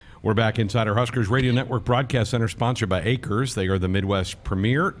We're back inside our Huskers Radio Network Broadcast Center, sponsored by Acres. They are the Midwest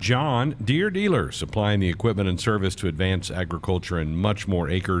premier John Deere dealer, supplying the equipment and service to advance agriculture and much more.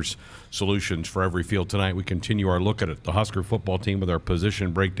 Acres solutions for every field. Tonight we continue our look at the Husker football team with our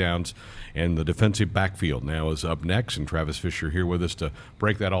position breakdowns, and the defensive backfield now is up next, and Travis Fisher here with us to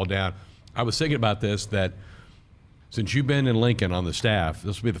break that all down. I was thinking about this, that since you've been in Lincoln on the staff,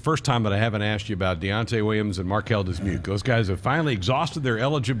 this will be the first time that I haven't asked you about Deontay Williams and Markel Dismuke. Those guys have finally exhausted their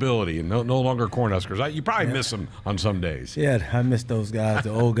eligibility and no longer Cornhuskers. You probably miss them on some days. Yeah, I miss those guys,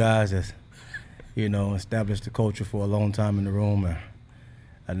 the old guys that, established the culture for a long time in the room and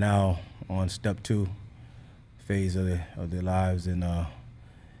are now on step 2 phase of their lives. And now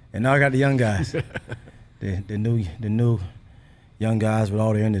I got the young guys, the new young guys with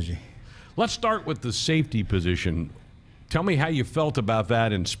all the energy. Let's start with the safety position. Tell me how you felt about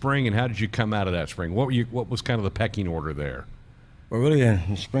that in spring, and how did you come out of that spring? What was kind of the pecking order there? Well, really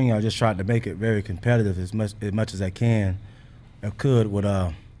in spring, I just tried to make it very competitive as much as I could with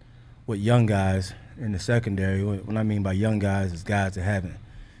young guys in the secondary. What I mean by young guys is guys that haven't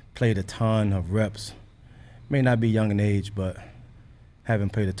played a ton of reps. May not be young in age, but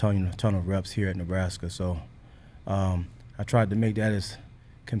haven't played a ton of reps here at Nebraska. So I tried to make that as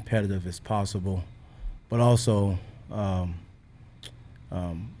competitive as possible, but also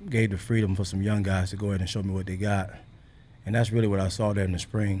gave the freedom for some young guys to go ahead and show me what they got. And that's really what I saw there in the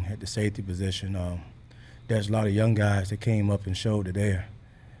spring at the safety position. There's a lot of young guys that came up and showed that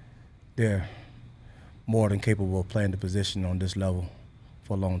they're more than capable of playing the position on this level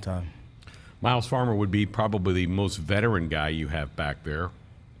for a long time. Miles Farmer would be probably the most veteran guy you have back there.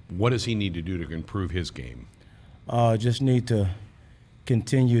 What does he need to do to improve his game? Just need to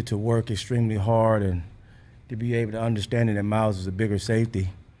continue to work extremely hard and to be able to understand that Miles is a bigger safety,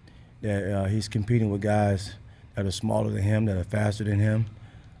 that he's competing with guys that are smaller than him, that are faster than him.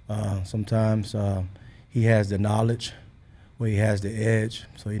 Sometimes he has the knowledge where he has the edge,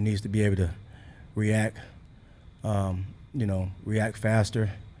 so he needs to be able to react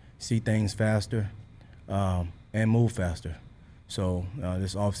faster, see things faster, and move faster. So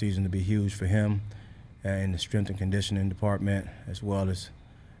this offseason to be huge for him in the strength and conditioning department, as well as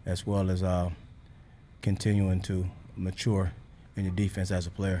continuing to mature in the defense as a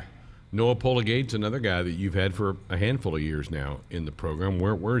player. Noah Pola-Gates, another guy that you've had for a handful of years now in the program.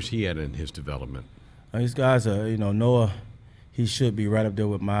 Where's he at in his development? These guys are, Noah, he should be right up there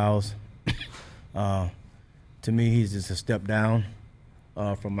with Miles. To me, he's just a step down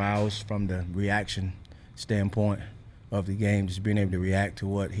from Miles from the reaction standpoint of the game, just being able to react to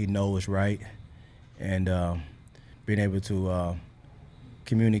what he knows is right and being able to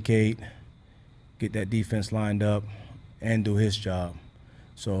communicate, get that defense lined up, and do his job.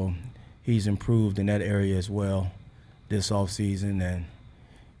 So he's improved in that area as well this offseason, and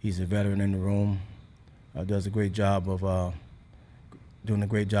he's a veteran in the room. Does a great job of doing a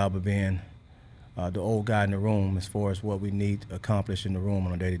great job of being the old guy in the room as far as what we need to accomplish in the room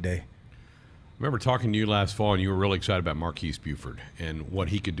on a day-to-day. I remember talking to you last fall, and you were really excited about Marquise Buford and what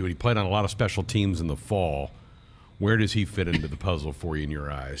he could do. He played on a lot of special teams in the fall. Where does he fit into the puzzle for you in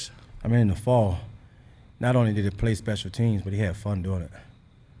your eyes? I mean, in the fall, not only did he play special teams, but he had fun doing it.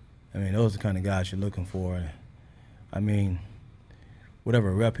 I mean, those are the kind of guys you're looking for. I mean,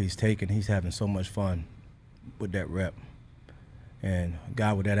 whatever rep he's taking, he's having so much fun with that rep. And a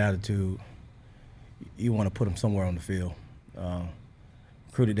guy with that attitude, you want to put him somewhere on the field.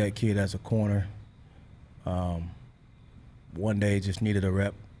 Recruited that kid as a corner. One day just needed a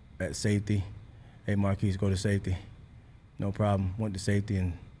rep at safety. Hey, Marquise, go to safety. No problem. Went to safety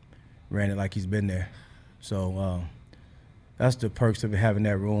and ran it like he's been there. So that's the perks of having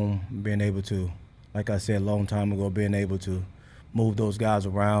that room, being able to, like I said a long time ago, being able to move those guys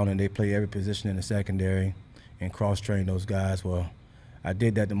around, and they play every position in the secondary and cross-train those guys. Well, I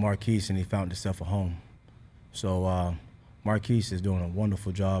did that to Marquise, and he found himself a home. So Marquise is doing a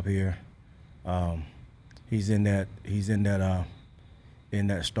wonderful job here. He's in that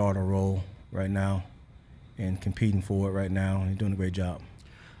starter role right now and competing for it right now, and he's doing a great job.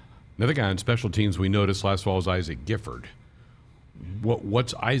 Another guy on special teams we noticed last fall was Isaac Gifford.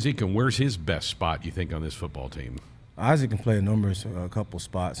 What's Isaac, and where's his best spot, you think, on this football team? Isaac can play a couple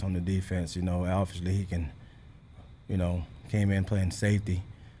spots on the defense. Obviously he can, came in playing safety.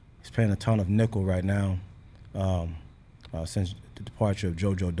 He's playing a ton of nickel right now since the departure of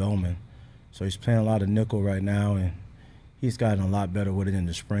JoJo Doman. So he's playing a lot of nickel right now, and he's gotten a lot better with it in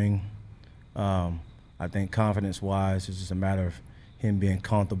the spring. I think confidence-wise, it's just a matter of him being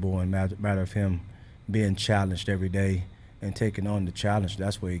comfortable and matter of him being challenged every day and taking on the challenge.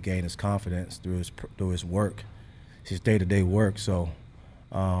 That's where he gained his confidence through his work, his day-to-day work. So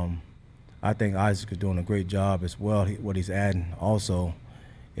I think Isaac is doing a great job as well. What he's adding also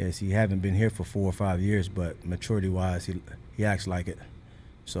is he haven't been here for 4 or 5 years, but maturity-wise, he acts like it.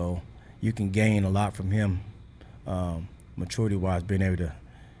 So you can gain a lot from him, maturity-wise, being able to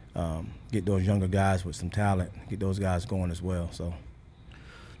get those younger guys with some talent, get those guys going as well. So.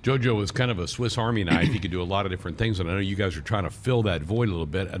 JoJo was kind of a Swiss Army knife. He could do a lot of different things, and I know you guys are trying to fill that void a little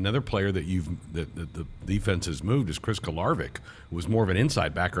bit. Another player that the defense has moved is Chris Kolarvik, who was more of an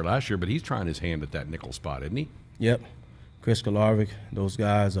inside backer last year, but he's trying his hand at that nickel spot, isn't he? Yep. Chris Kolarvik, those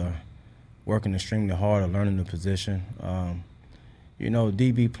guys are working extremely hard at learning the position.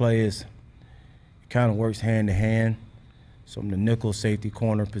 DB play kind of works hand to hand. So the nickel safety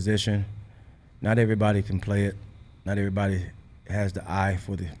corner position, not everybody can play it. Not everybody has the eye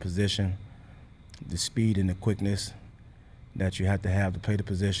for the position, the speed and the quickness that you have to play the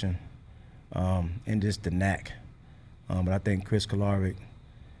position, and just the knack. But I think Chris Kolarvik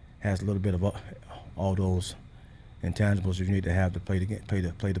has a little bit of all those intangibles you need to have to play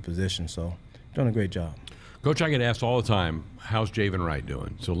the position. So doing a great job. Coach, I get asked all the time, how's Javen Wright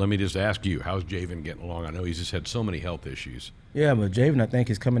doing? So let me just ask you, how's Javen getting along? I know he's just had so many health issues. Yeah, but Javen, I think,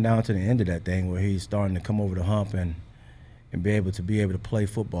 is coming down to the end of that thing where he's starting to come over the hump and be able to play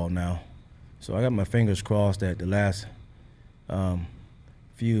football now. So I got my fingers crossed that the last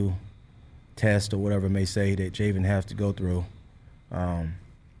few tests or whatever it may say that Javen has to go through,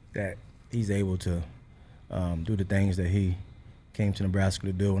 that he's able to do the things that he came to Nebraska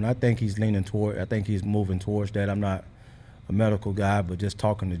to do. And I think he's moving towards that. I'm not a medical guy, but just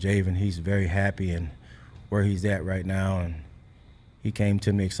talking to Javen, he's very happy and where he's at right now. And he came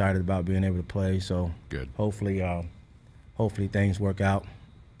to me excited about being able to play. So good. Hopefully things work out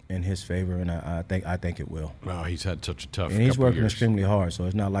in his favor, and I think it will. Wow, he's had such a tough and he's working years. Extremely hard, so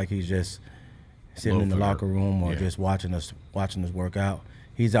it's not like he's just sitting in the locker room or just watching us work out.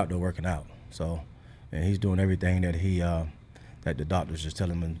 He's out there working out. So, and he's doing everything that that the doctors just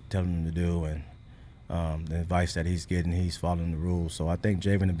telling him to do, and the advice that he's getting, he's following the rules. So I think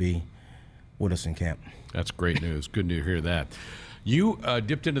Javen will be with us in camp. That's great news. Good to hear that. You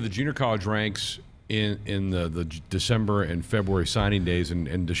dipped into the junior college ranks in the December and February signing days,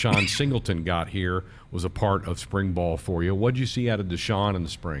 and Deshaun Singleton got here, was a part of spring ball for you. What did you see out of Deshaun in the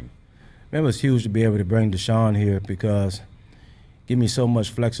spring? Man, it was huge to be able to bring Deshaun here because give me so much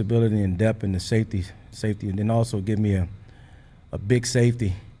flexibility and depth in the safety, and then also give me a big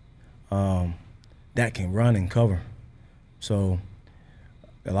safety that can run and cover. So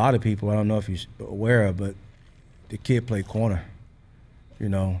a lot of people, I don't know if you're aware of, but the kid played corner.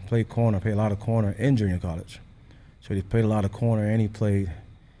 Played a lot of corner in junior college. So he played a lot of corner and he played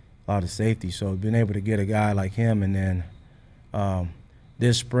a lot of safety. So being able to get a guy like him, and then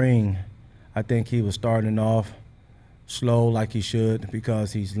this spring, I think he was starting off slow like he should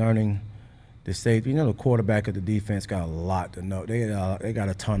because he's learning the safety. The quarterback of the defense got a lot to know. They got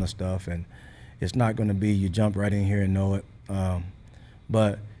a ton of stuff, and it's not going to be you jump right in here and know it.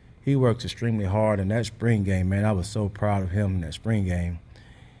 But he works extremely hard in that spring game, man. I was so proud of him in that spring game.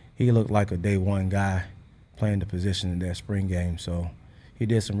 He looked like a day one guy playing the position in that spring game. So he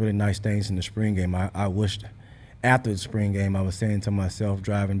did some really nice things in the spring game. I wished after the spring game, I was saying to myself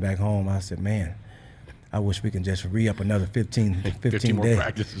driving back home, I said, man, I wish we can just re-up another 15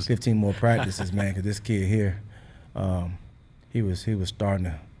 more practices, man, because this kid here, he was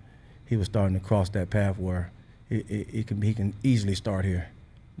starting to cross that path where he can easily start here,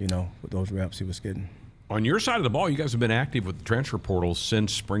 with those reps he was getting. On your side of the ball, you guys have been active with the transfer portal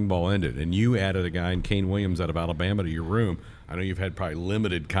since spring ball ended, and you added a guy in Kane Williams out of Alabama to your room. I know you've had probably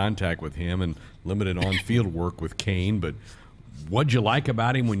limited contact with him and limited on-field work with Kane, but what'd you like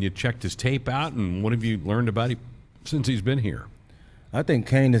about him when you checked his tape out, and what have you learned about him since he's been here? I think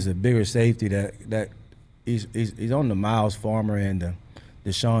Kane is a bigger safety that he's on the Miles Farmer and the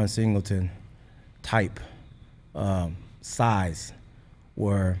Deshaun Singleton type size,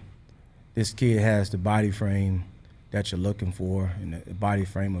 where this kid has the body frame that you're looking for and the body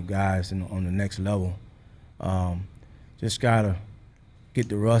frame of guys on the next level. Just got to get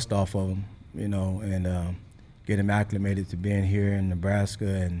the rust off of him, and get him acclimated to being here in Nebraska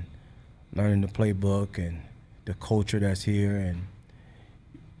and learning the playbook and the culture that's here. And,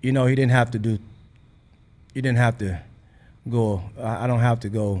 he didn't have to go, I don't have to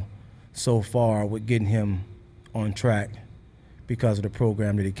go so far with getting him on track because of the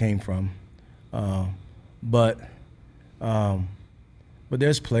program that he came from. But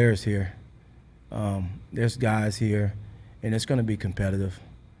there's players here. There's guys here, and it's going to be competitive.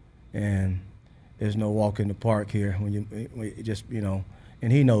 And there's no walk in the park here when you just,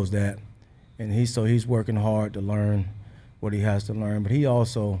 and he knows that. And he's working hard to learn what he has to learn. But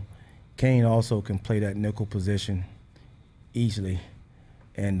Kane also can play that nickel position easily,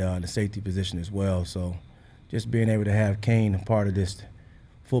 and the safety position as well. So just being able to have Kane a part of this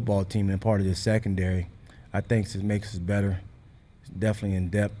football team and part of this secondary, I think it makes us better. It's definitely in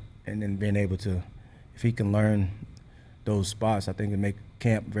depth, and then being able to, if he can learn those spots, I think it make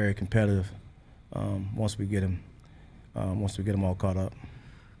camp very competitive once we get him all caught up.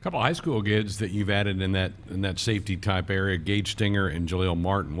 A couple of high school kids that you've added in that safety type area, Gage Stinger and Jaleel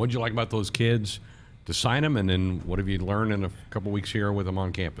Martin. What did you like about those kids to sign them, and then what have you learned in a couple weeks here with them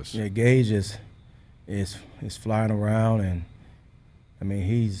on campus? Yeah, Gage is flying around, and I mean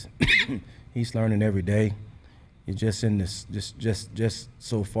he's he's learning every day. He's just in this just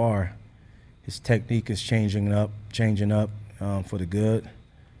so far, his technique is changing up for the good.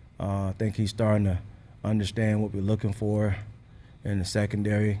 I think he's starting to understand what we're looking for in the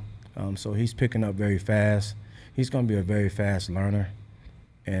secondary. So he's picking up very fast. He's going to be a very fast learner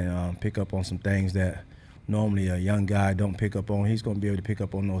and pick up on some things that normally a young guy don't pick up on. He's going to be able to pick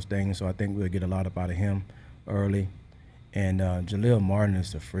up on those things, so I think we'll get a lot out of him early. And Jaleel Martin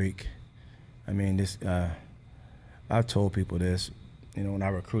is a freak. I mean, I've told people this, when I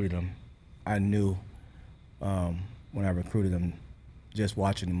recruited him, I knew when I recruited him, just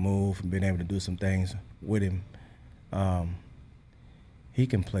watching him move and being able to do some things with him, he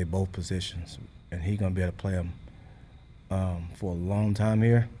can play both positions, and he's going to be able to play them for a long time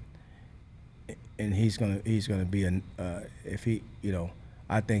here. And he's going to be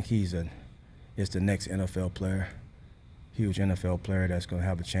I think he's the next NFL player, huge NFL player that's going to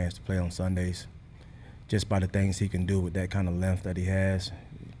have a chance to play on Sundays, just by the things he can do with that kind of length that he has.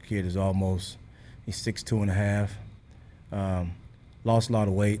 The kid is he's 6'2.5". Lost a lot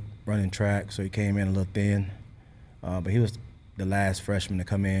of weight running track, so he came in a little thin. But he was the last freshman to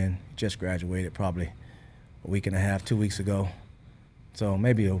come in. He just graduated probably a week and a half, 2 weeks ago. So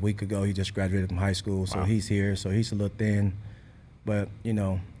maybe a week ago he just graduated from high school. So wow. He's here, so he's a little thin. But,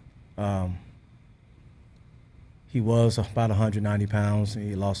 he was about 190 pounds.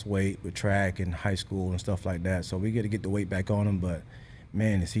 He lost weight with track in high school and stuff like that. So we got to get the weight back on him. But,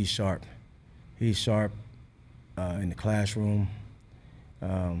 man, is he sharp. He's sharp in the classroom.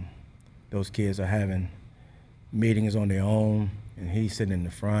 Those kids are having meetings on their own, and he's sitting in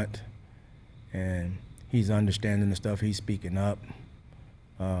the front, and he's understanding the stuff. He's speaking up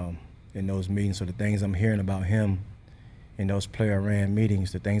in those meetings. So the things I'm hearing about him in those player-ran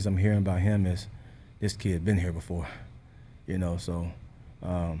meetings, the things I'm hearing about him is this kid been here before, So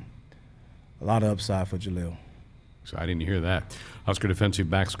a lot of upside for Jaleel. Exciting to hear that. Husker defensive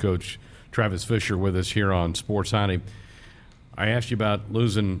backs coach Travis Fisher with us here on Sports Honey. I asked you about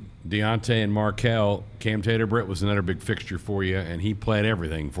losing Deontay and Markel. Cam Tater-Britt was another big fixture for you, and he played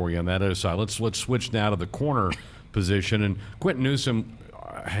everything for you on that other side. Let's switch now to the corner position. And Quinton Newsome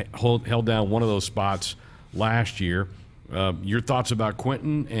held down one of those spots last year. Your thoughts about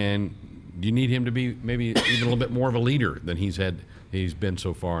Quinton, and do you need him to be maybe even a little bit more of a leader than he's been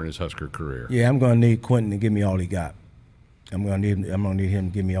so far in his Husker career? Yeah, I'm going to need Quinton to give me all he got. I'm going to need him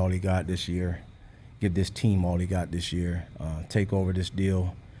to give me all he got this year. Give this team all he got this year, take over this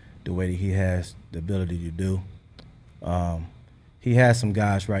deal the way that he has the ability to do. He has some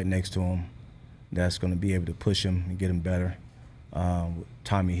guys right next to him that's going to be able to push him and get him better, with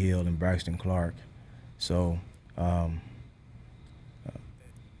Tommy Hill and Braxton Clark. So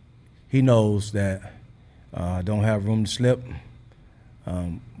he knows that I don't have room to slip,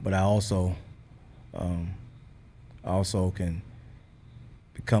 but I also can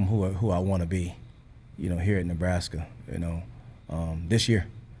become who I want to be. Here at Nebraska, this year.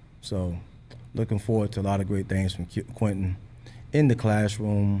 So looking forward to a lot of great things from Quinton in the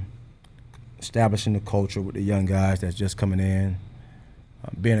classroom, establishing the culture with the young guys that's just coming in,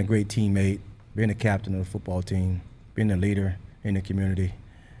 being a great teammate, being a captain of the football team, being a leader in the community,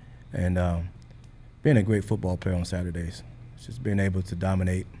 and being a great football player on Saturdays. It's just being able to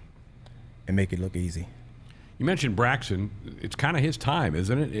dominate and make it look easy. You mentioned Braxton. It's kind of his time,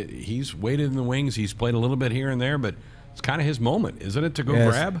 isn't it? He's waited in the wings. He's played a little bit here and there, but it's kind of his moment, isn't it, to go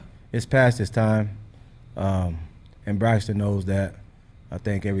grab? It's past his time, and Braxton knows that. I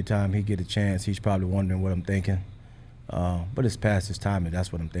think every time he get a chance, he's probably wondering what I'm thinking. But it's past his time, and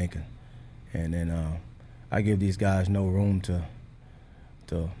that's what I'm thinking. And then I give these guys no room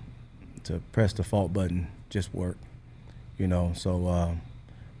to press the fault button, just work. So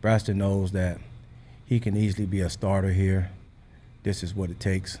Braxton knows that he can easily be a starter here. This is what it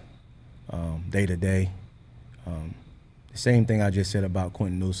takes day to day. The same thing I just said about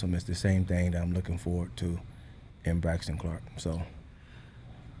Quinton Newsome is the same thing that I'm looking forward to in Braxton Clark. So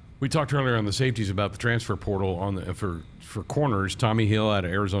We talked earlier on the safeties about the transfer portal for corners. Tommy Hill out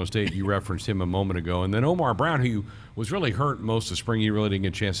of Arizona State, you referenced him a moment ago, and then Omar Brown, who was really hurt most of spring. You really didn't get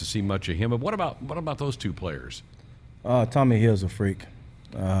a chance to see much of him. But what about those two players? Tommy Hill's a freak.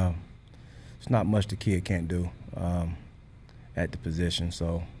 It's not much the kid can't do at the position.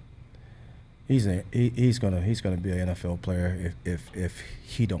 So he's gonna be an NFL player if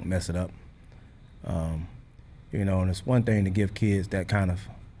he don't mess it up. You know, and it's one thing to give kids that kind of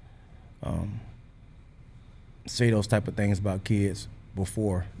say those type of things about kids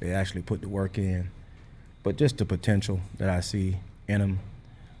before they actually put the work in, but just the potential that I see in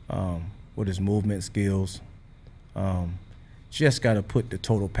him with his movement skills. Just got to put the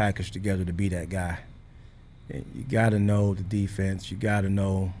total package together to be that guy. You got to know the defense. You got to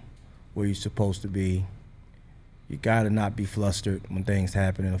know where you're supposed to be. You got to not be flustered when things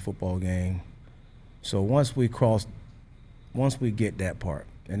happen in a football game. So once we get that part,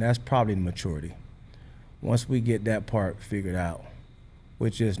 and that's probably the maturity, once we get that part figured out,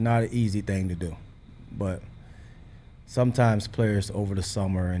 which is not an easy thing to do, but sometimes players over the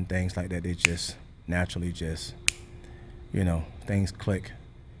summer and things like that, they just naturally things click.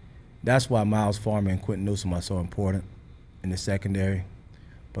 That's why Miles Farmer and Quentin Newsome are so important in the secondary,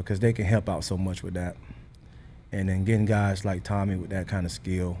 because they can help out so much with that. And then getting guys like Tommy with that kind of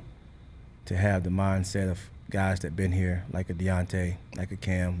skill to have the mindset of guys that been here, like a Deontay, like a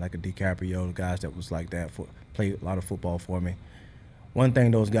Cam, like a DiCaprio, guys that was like that, played a lot of football for me. One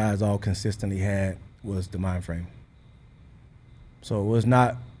thing those guys all consistently had was the mind frame. So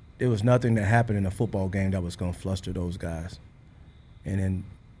there was nothing that happened in a football game that was going to fluster those guys. And then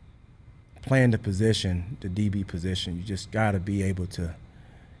playing the position, the DB position, you just got to be able to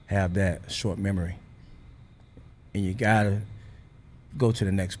have that short memory. And you got to go to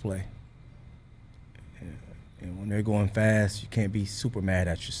the next play. And when they're going fast, you can't be super mad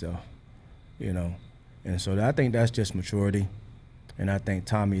at yourself, And so I think that's just maturity. And I think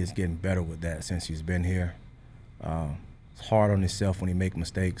Tommy is getting better with that since he's been here. It's hard on himself when he makes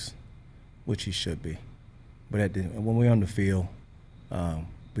mistakes, which he should be. But when we're on the field,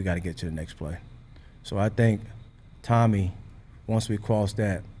 we got to get to the next play. So I think Tommy, once we cross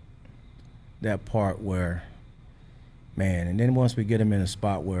that part where, and then once we get him in a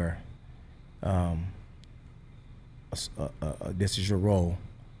spot where this is your role,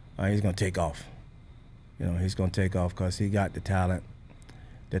 he's going to take off. He's going to take off because he got the talent.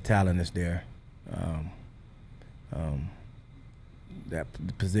 The talent is there. That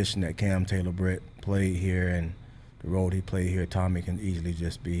the position that Cam Taylor-Britt played here and the role he played here, Tommy can easily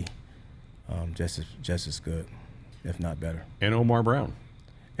just be just as good, if not better. And Omar Brown.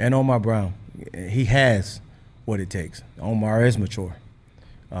 He has what it takes. Omar is mature.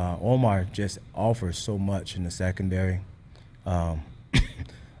 Omar just offers so much in the secondary. I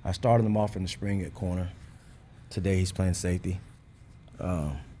started him off in the spring at corner. Today he's playing safety.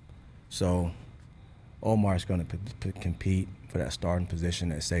 So Omar's going to compete for that starting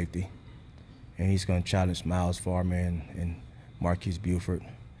position at safety. And he's going to challenge Miles Farmer and Marquise Buford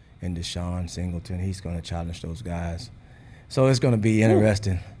and Deshaun Singleton. He's going to challenge those guys. So it's going to be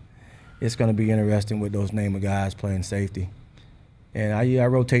interesting. It's going to be interesting with those name of guys playing safety. And I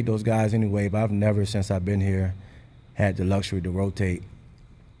rotate those guys anyway, but I've never, since I've been here, had the luxury to rotate,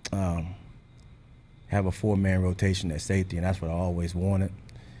 have a four-man rotation at safety, and that's what I always wanted,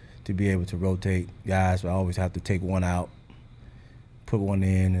 to be able to rotate guys. But I always have to take one out, put one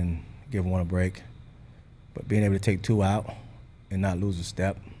in, and give one a break. But being able to take two out and not lose a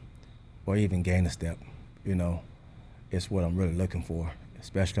step or even gain a step, it's what I'm really looking for,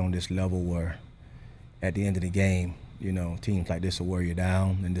 especially on this level where at the end of the game, teams like this will wear you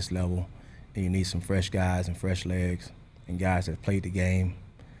down in this level, and you need some fresh guys and fresh legs and guys that played the game.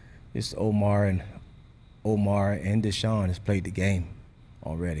 It's Omar and Deshaun has played the game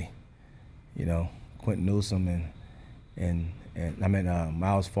already. Quentin Newsome and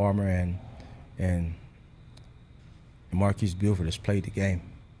Miles Farmer and Marquise Buford has played the game.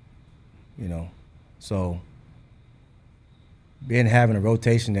 So having a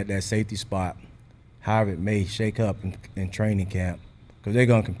rotation at that safety spot, however it may shake up in training camp, because they're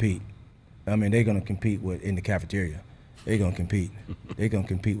going to compete. They're going to compete in the cafeteria. They're going to compete. They're going to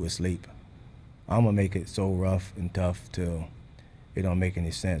compete with sleep. I'm going to make it so rough and tough till it don't make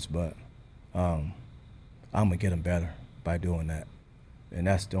any sense, but I'm going to get them better by doing that. And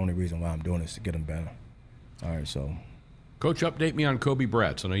that's the only reason why I'm doing this, to get them better. All right, so. Coach, update me on Kobe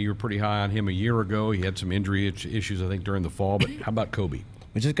Bretz. I know you were pretty high on him a year ago. He had some injury issues, I think, during the fall, but how about Kobe?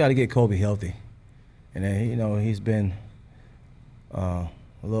 We just got to get Kobe healthy. And then, he's been a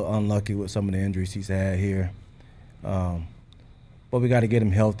little unlucky with some of the injuries he's had here. but we got to get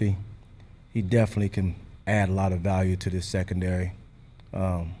him healthy. He definitely can add a lot of value to this secondary.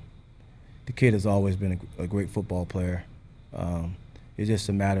 The kid has always been a great football player. It's just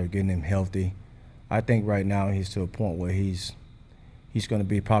a matter of getting him healthy. I think right now he's to a point where he's going to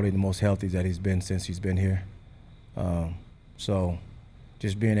be probably the most healthy that he's been since he's been here. So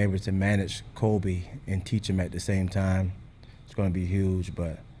just being able to manage Kobe and teach him at the same time, it's going to be huge.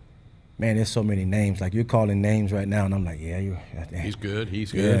 But, man, there's so many names. Like, you're calling names right now, and I'm like, yeah, he's good.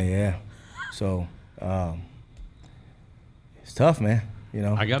 He's good. Yeah. So it's tough, man. You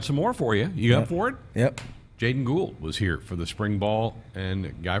know. I got some more for you. You up for it? Yep. Jaden Gould was here for the spring ball, and a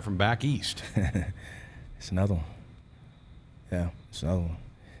guy from back east. It's another one. Yeah, it's another one.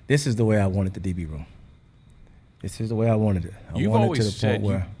 This is the way I wanted the DB room. This is the way I wanted it. You've wanted always to the said point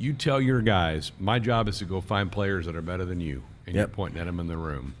where you tell your guys, my job is to go find players that are better than you, and Yep. you're pointing at them in the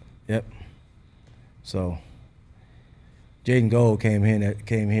room. Yep. So Jaden Gould came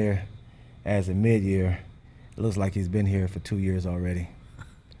here as a mid-year. It looks like he's been here for 2 years already.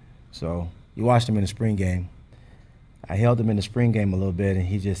 So you watched him in the spring game. I held him in the spring game a little bit, and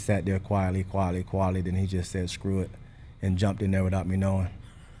he just sat there quietly. Then he just said, screw it, and jumped in there without me knowing.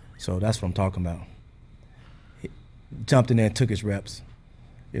 So that's what I'm talking about. He jumped in there and took his reps.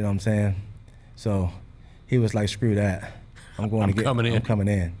 You know what I'm saying? So he was like, screw that. I'm coming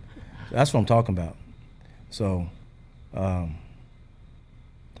in. So that's what I'm talking about. So, I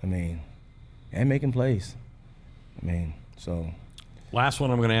mean, and making plays. So. Last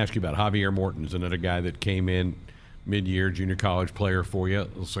one I'm going to ask you about, Javier Morton's another guy that came in mid-year, junior college player for you.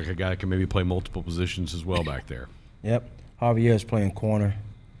 Looks like a guy that can maybe play multiple positions as well back there. Yep. Javier is playing corner.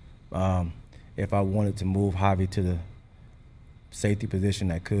 If I wanted to move Javi to the safety position,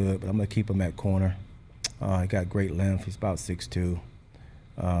 I could, but I'm going to keep him at corner. He got great length. He's about 6'2".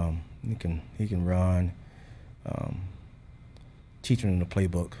 He can run. Teaching him the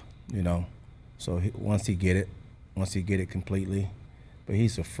playbook, you know. So once he get it completely, but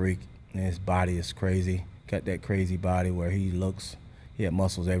he's a freak, and his body is crazy. Got that crazy body where he had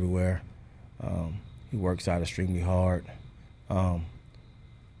muscles everywhere. He works out extremely hard. Got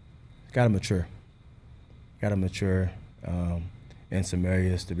to mature. In some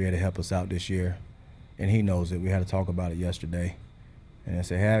areas to be able to help us out this year. And he knows it. We had to talk about it yesterday. And I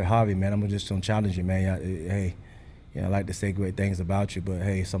said, hey, Javi, man, I'm just going to challenge you, man. Hey, I like to say great things about you, but,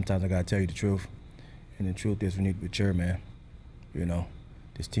 hey, sometimes I got to tell you the truth. And the truth is we need to mature, man. You know,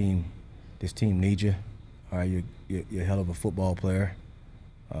 this team needs you. All right, you're a hell of a football player.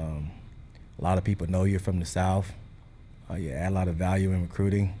 A lot of people know you're from the South. You add a lot of value in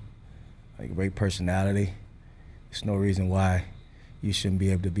recruiting. Great personality. There's no reason why you shouldn't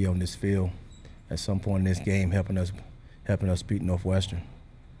be able to be on this field at some point in this game, helping us beat Northwestern.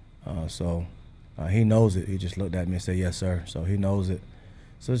 So he knows it. He just looked at me and said, yes, sir. So he knows it.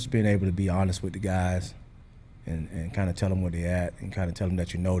 So just being able to be honest with the guys and kind of tell them where they're at and kind of tell them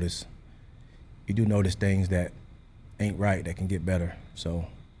that you do notice things that ain't right that can get better. So,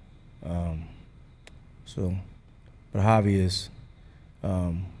 but Javi is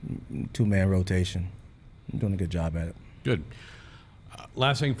two-man rotation. I'm doing a good job at it. Good.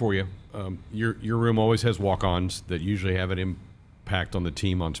 Last thing for you. Your room always has walk-ons that usually have an impact on the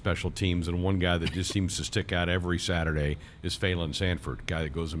team on special teams, and one guy that just seems to stick out every Saturday is Phelan Sanford, guy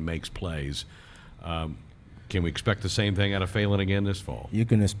that goes and makes plays. Can we expect the same thing out of Phelan again this fall? You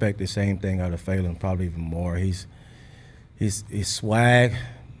can expect the same thing out of Phelan, probably even more. He's swag,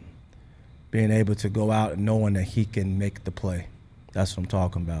 being able to go out and knowing that he can make the play. That's what I'm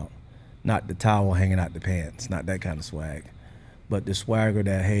talking about. Not the towel hanging out the pants, not that kind of swag. But the swagger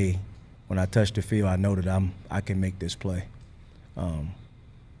that, hey, when I touch the field, I know that I can make this play.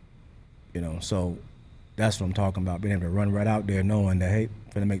 So that's what I'm talking about, being able to run right out there knowing that, hey,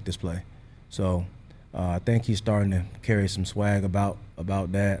 I'm going to make this play. So I think he's starting to carry some swag about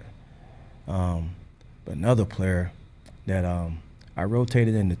that. But another player that I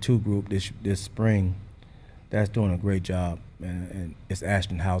rotated in the 2 group this spring that's doing a great job, and it's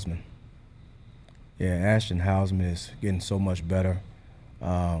Ashton Hausman. Yeah, Ashton Hausman is getting so much better.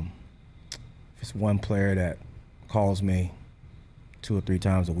 It's one player that calls me 2 or 3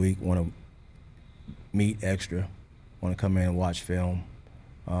 times a week, want to meet extra, want to come in and watch film,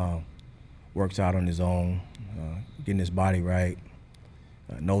 works out on his own, getting his body right,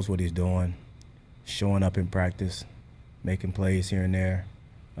 knows what he's doing, showing up in practice, making plays here and there.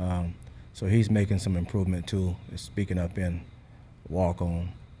 So he's making some improvement too, speaking up in walk-on,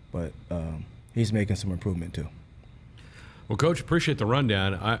 but he's making some improvement too. Well, Coach, appreciate the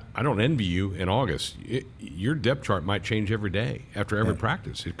rundown. I don't envy you in August. Your depth chart might change every day after every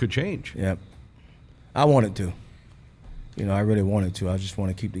practice. It could change. Yep. I want it to. I really wanted to. I just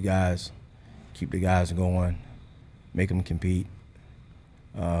want to keep the guys going, make them compete.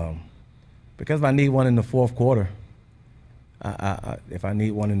 Because if I need one in the fourth quarter, if I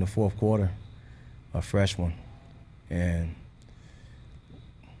need one in the fourth quarter, a fresh one, and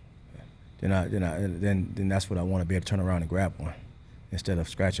then that's what I want to be able to turn around and grab one, instead of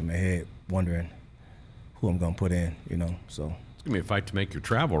scratching my head wondering who I'm gonna put in. So it's gonna be a fight to make your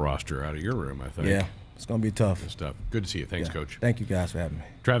travel roster out of your room, I think. Yeah, it's gonna be tough. Good stuff. Good to see you. Thanks, Yeah. Coach. Thank you guys for having me.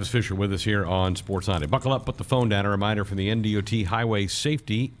 Travis Fisher with us here on Sports Sunday. Buckle up, put the phone down. A reminder from the NDOT Highway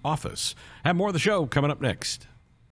Safety Office. Have more of the show coming up next.